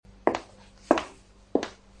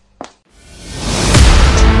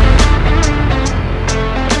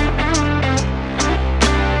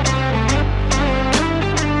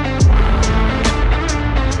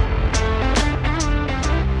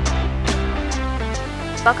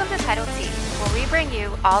Welcome to Title Tea, where we bring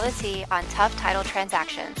you all the tea on tough title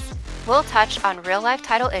transactions. We'll touch on real-life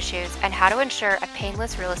title issues and how to ensure a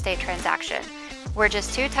painless real estate transaction. We're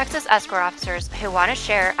just two Texas escrow officers who want to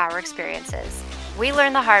share our experiences. We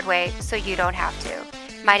learn the hard way, so you don't have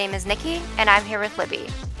to. My name is Nikki, and I'm here with Libby.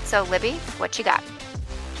 So, Libby, what you got?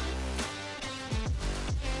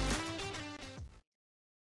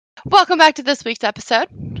 Welcome back to this week's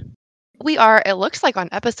episode. We are, it looks like, on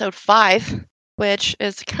episode 5, which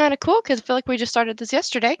is kind of cool because I feel like we just started this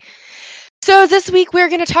yesterday. So this week we're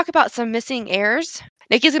going to talk about some missing heirs.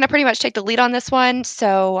 Nikki's going to pretty much take the lead on this one,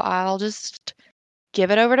 so I'll just give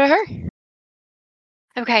it over to her.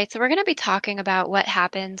 Okay, so we're going to be talking about what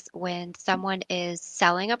happens when someone is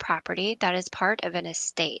selling a property that is part of an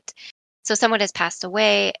estate. So someone has passed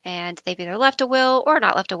away and they've either left a will or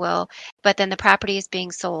not left a will, but then the property is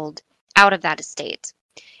being sold out of that estate.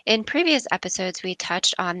 In previous episodes, we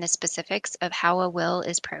touched on the specifics of how a will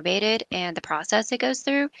is probated and the process it goes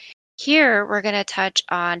through. Here, we're going to touch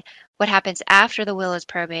on what happens after the will is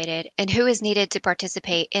probated and who is needed to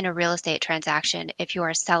participate in a real estate transaction if you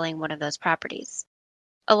are selling one of those properties.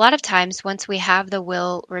 A lot of times, once we have the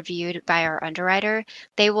will reviewed by our underwriter,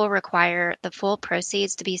 they will require the full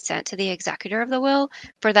proceeds to be sent to the executor of the will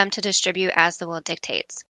for them to distribute as the will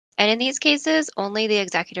dictates. And in these cases, only the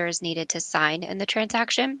executor is needed to sign in the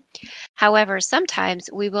transaction. However, sometimes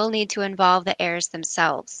we will need to involve the heirs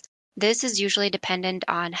themselves. This is usually dependent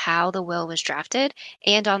on how the will was drafted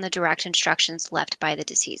and on the direct instructions left by the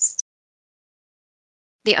deceased.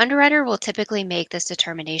 The underwriter will typically make this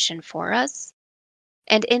determination for us.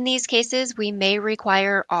 And in these cases, we may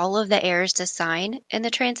require all of the heirs to sign in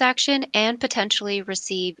the transaction and potentially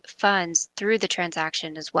receive funds through the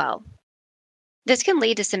transaction as well. This can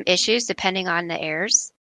lead to some issues depending on the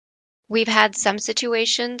heirs. We've had some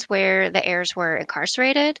situations where the heirs were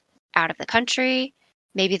incarcerated, out of the country,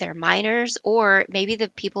 maybe they're minors, or maybe the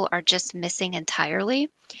people are just missing entirely.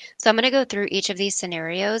 So I'm going to go through each of these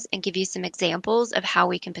scenarios and give you some examples of how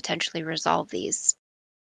we can potentially resolve these.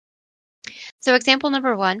 So example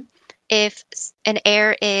number 1, if an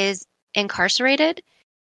heir is incarcerated,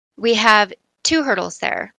 we have 2 hurdles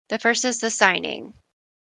there. The first is the signing.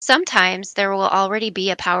 Sometimes there will already be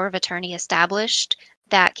a power of attorney established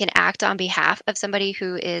that can act on behalf of somebody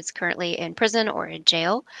who is currently in prison or in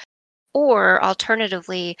jail. Or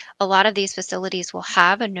alternatively, a lot of these facilities will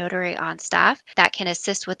have a notary on staff that can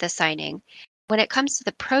assist with the signing. When it comes to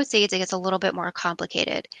the proceeds, it gets a little bit more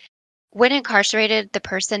complicated. When incarcerated, the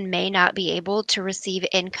person may not be able to receive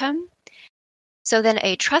income. So then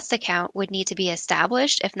a trust account would need to be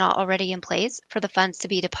established, if not already in place, for the funds to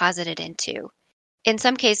be deposited into. In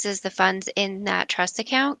some cases, the funds in that trust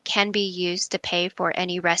account can be used to pay for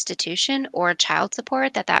any restitution or child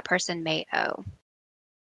support that that person may owe.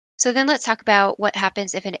 So then let's talk about what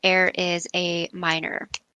happens if an heir is a minor.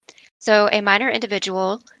 So a minor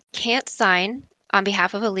individual can't sign on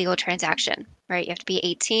behalf of a legal transaction, right? You have to be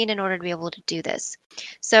 18 in order to be able to do this.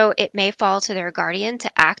 So it may fall to their guardian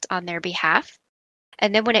to act on their behalf.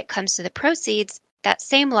 And then when it comes to the proceeds, that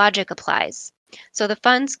same logic applies. So the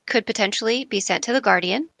funds could potentially be sent to the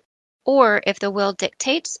guardian, or if the will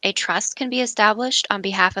dictates, a trust can be established on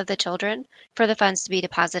behalf of the children for the funds to be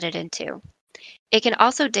deposited into. It can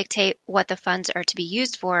also dictate what the funds are to be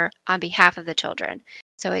used for on behalf of the children.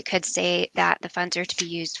 So it could say that the funds are to be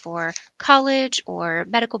used for college or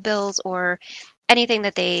medical bills or anything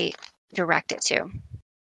that they direct it to.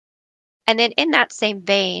 And then in that same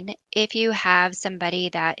vein, if you have somebody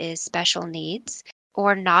that is special needs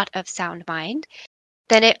or not of sound mind,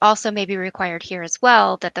 then it also may be required here as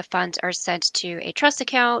well that the funds are sent to a trust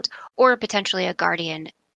account or potentially a guardian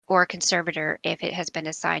or conservator if it has been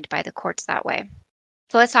assigned by the courts that way.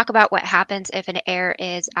 So let's talk about what happens if an heir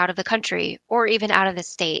is out of the country or even out of the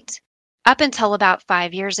state. Up until about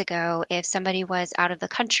 5 years ago, if somebody was out of the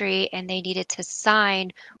country and they needed to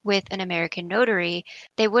sign with an American notary,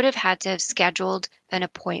 they would have had to have scheduled an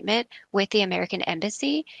appointment with the American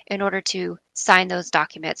embassy in order to sign those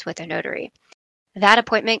documents with a notary. That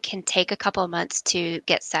appointment can take a couple of months to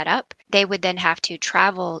get set up. They would then have to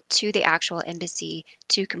travel to the actual embassy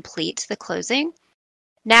to complete the closing.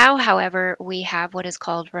 Now, however, we have what is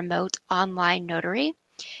called remote online notary,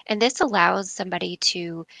 and this allows somebody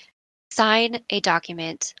to sign a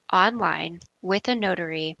document online with a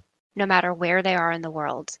notary no matter where they are in the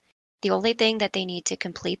world. The only thing that they need to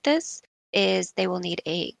complete this is they will need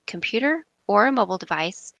a computer or a mobile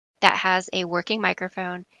device that has a working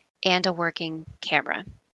microphone and a working camera.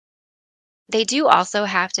 They do also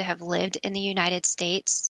have to have lived in the United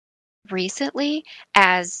States recently,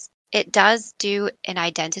 as It does do an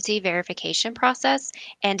identity verification process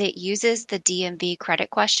and it uses the DMV credit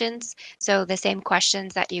questions. So, the same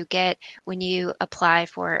questions that you get when you apply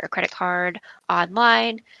for a credit card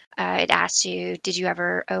online. It asks you, did you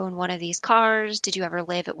ever own one of these cars? Did you ever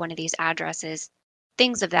live at one of these addresses?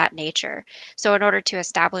 Things of that nature. So, in order to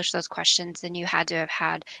establish those questions, then you had to have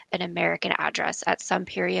had an American address at some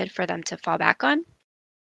period for them to fall back on.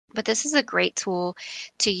 But this is a great tool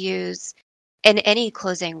to use in any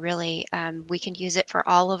closing, really. We can use it for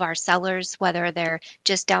all of our sellers, whether they're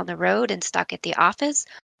just down the road and stuck at the office,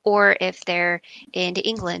 or if they're in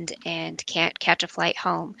England and can't catch a flight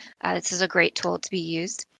home. This is a great tool to be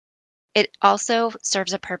used. It also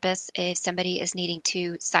serves a purpose if somebody is needing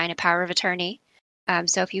to sign a power of attorney.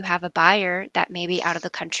 So if you have a buyer that may be out of the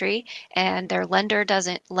country and their lender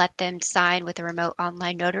doesn't let them sign with a remote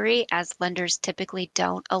online notary, as lenders typically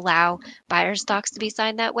don't allow buyer's docs to be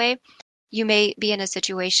signed that way, you may be in a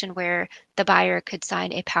situation where the buyer could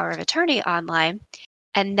sign a power of attorney online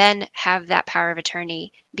and then have that power of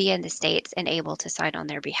attorney be in the States and able to sign on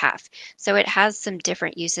their behalf. So it has some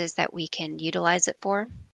different uses that we can utilize it for.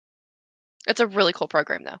 It's a really cool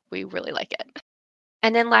program, though. We really like it.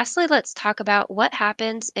 And then lastly, let's talk about what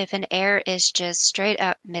happens if an heir is just straight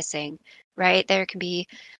up missing, right? There can be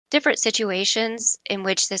different situations in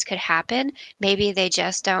which this could happen. Maybe they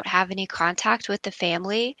just don't have any contact with the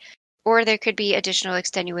family, or there could be additional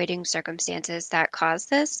extenuating circumstances that cause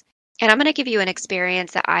this. And I'm going to give you an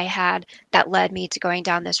experience that I had that led me to going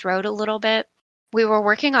down this road a little bit. We were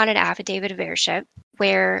working on an affidavit of heirship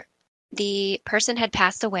where the person had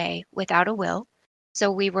passed away without a will. So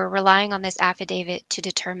we were relying on this affidavit to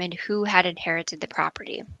determine who had inherited the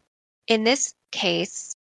property. In this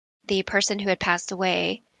case, the person who had passed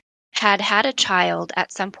away had had a child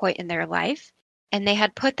at some point in their life, and they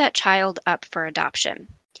had put that child up for adoption.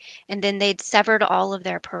 And then they'd severed all of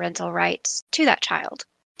their parental rights to that child.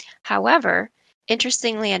 However,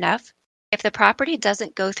 interestingly enough, if the property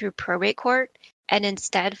doesn't go through probate court and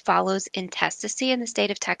instead follows intestacy in the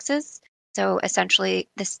state of Texas, so essentially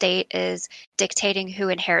the state is dictating who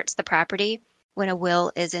inherits the property when a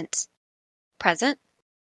will isn't present,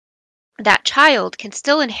 that child can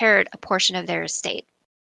still inherit a portion of their estate.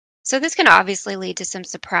 So this can obviously lead to some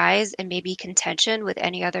surprise and maybe contention with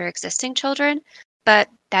any other existing children, but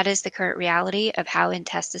that is the current reality of how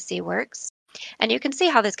intestacy works. And you can see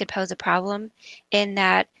how this could pose a problem in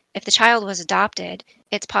that if the child was adopted,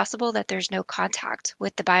 it's possible that there's no contact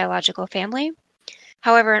with the biological family.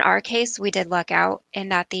 However, in our case, we did luck out in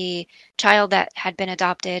that the child that had been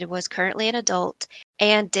adopted was currently an adult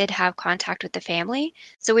and did have contact with the family.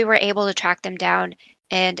 So we were able to track them down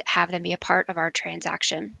and have them be a part of our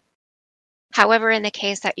transaction. However, in the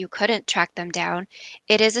case that you couldn't track them down,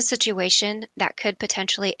 it is a situation that could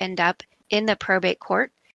potentially end up in the probate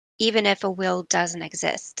court, even if a will doesn't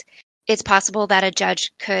exist. It's possible that a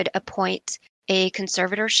judge could appoint a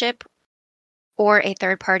conservatorship or a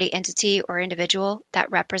third party entity or individual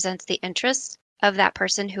that represents the interests of that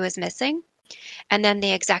person who is missing. And then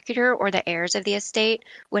the executor or the heirs of the estate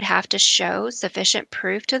would have to show sufficient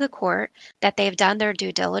proof to the court that they've done their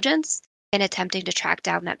due diligence in attempting to track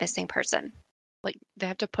down that missing person. Like, they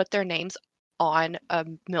have to put their names on a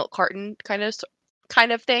milk carton kind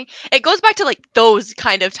of thing. It goes back to like those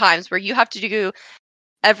kind of times where you have to do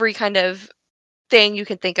every kind of thing you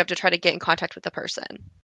can think of to try to get in contact with the person.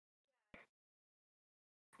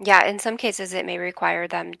 Yeah, in some cases, it may require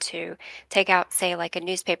them to take out, say, like a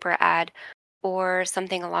newspaper ad or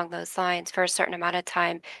something along those lines for a certain amount of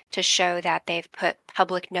time to show that they've put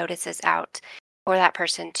public notices out for that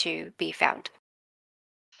person to be found.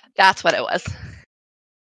 That's what it was.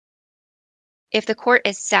 If the court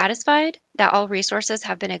is satisfied that all resources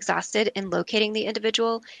have been exhausted in locating the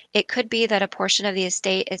individual, it could be that a portion of the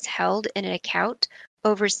estate is held in an account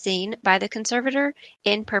overseen by the conservator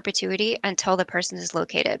in perpetuity until the person is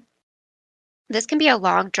located. This can be a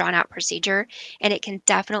long, drawn out procedure, and it can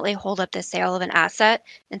definitely hold up the sale of an asset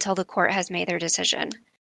until the court has made their decision.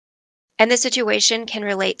 And this situation can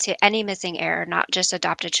relate to any missing heir, not just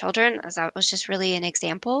adopted children, as that was just really an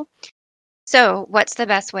example. So, what's the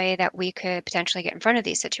best way that we could potentially get in front of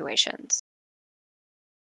these situations?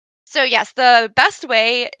 So, yes, the best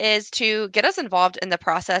way is to get us involved in the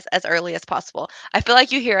process as early as possible. I feel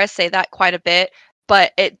like you hear us say that quite a bit,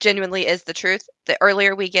 but it genuinely is the truth. The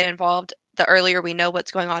earlier we get involved, the earlier we know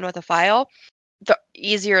what's going on with a file, the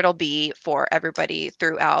easier it'll be for everybody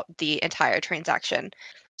throughout the entire transaction.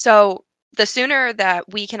 So, the sooner that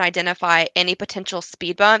we can identify any potential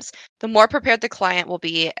speed bumps, the more prepared the client will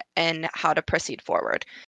be in how to proceed forward.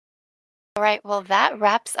 All right, well, that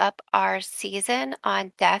wraps up our season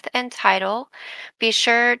on death and title. Be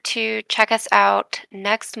sure to check us out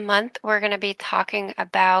next month. We're going to be talking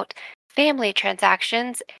about family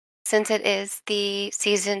transactions since it is the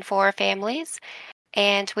season for families,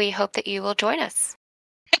 and we hope that you will join us.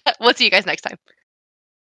 We'll see you guys next time.